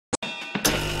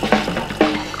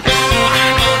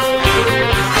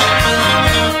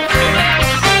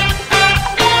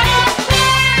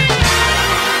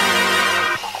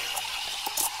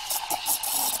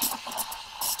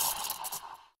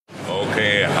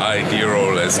Hi, dear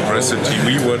all Espresso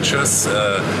TV watchers.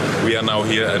 We are now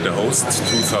here at the Host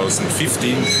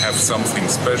 2015. Have something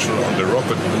special on the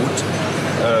Rocket booth.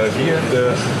 Here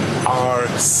the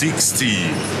R60,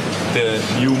 the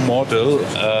new model.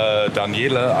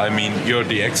 Daniele, I mean, you're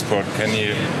the expert. Can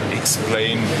you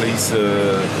explain, please,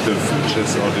 the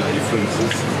features or the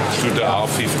differences to the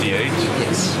R58?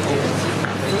 Yes.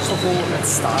 First of all,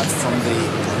 let's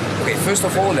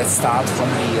start from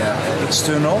the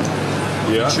external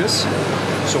features.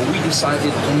 So we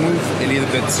decided to move a little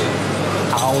bit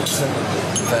out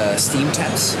the steam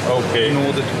taps in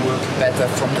order to work better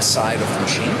from the side of the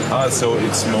machine. So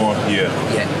it's more here.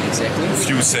 Yeah, exactly. A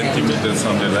few centimeters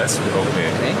on the left.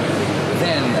 Okay.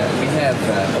 Then we have,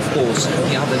 of course,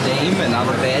 the other name,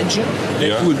 another badge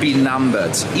that will be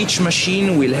numbered. Each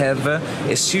machine will have a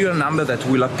serial number that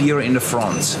will appear in the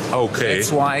front. Okay.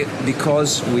 That's why,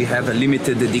 because we have a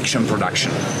limited edition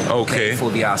production. Okay. For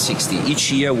the R60,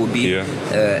 each year will be,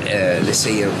 let's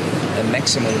say, a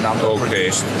maximum number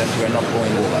produced that we're not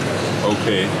going over.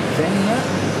 Okay. Then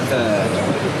the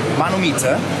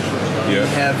manometer. We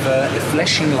have a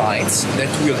flashing light that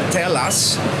will tell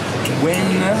us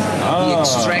when the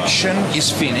extraction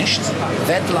is finished.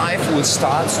 That light will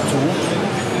start to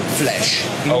flash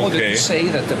in order to say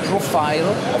that the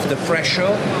profile of the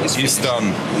pressure is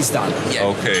done. Yeah.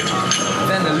 Okay.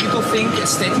 Then a little thing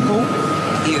aesthetical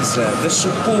is the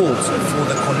support for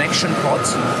the connection pod.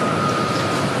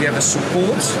 We have a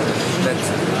support that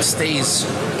stays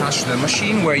attached to the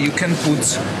machine where you can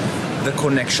put the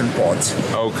connection pod.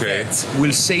 Okay. That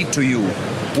will say to you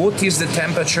what is the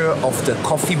temperature of the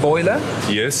coffee boiler.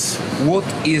 Yes. What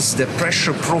is the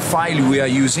pressure profile we are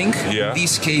using. Yeah. In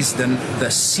this case, the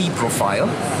C profile.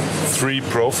 3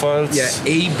 profiles. Yeah,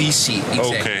 A, B, C.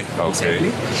 Exactly. Okay.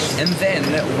 Exactly. And then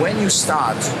when you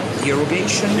start the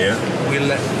irrigation,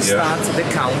 will start the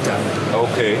counter.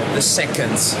 Okay. The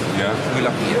seconds will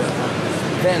appear.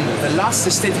 Then the last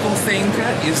aesthetical thing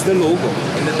is the logo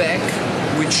in the back,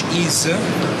 which is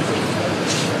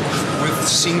with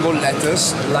single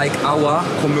letters like our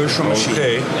commercial machine.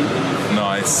 Okay,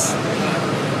 nice.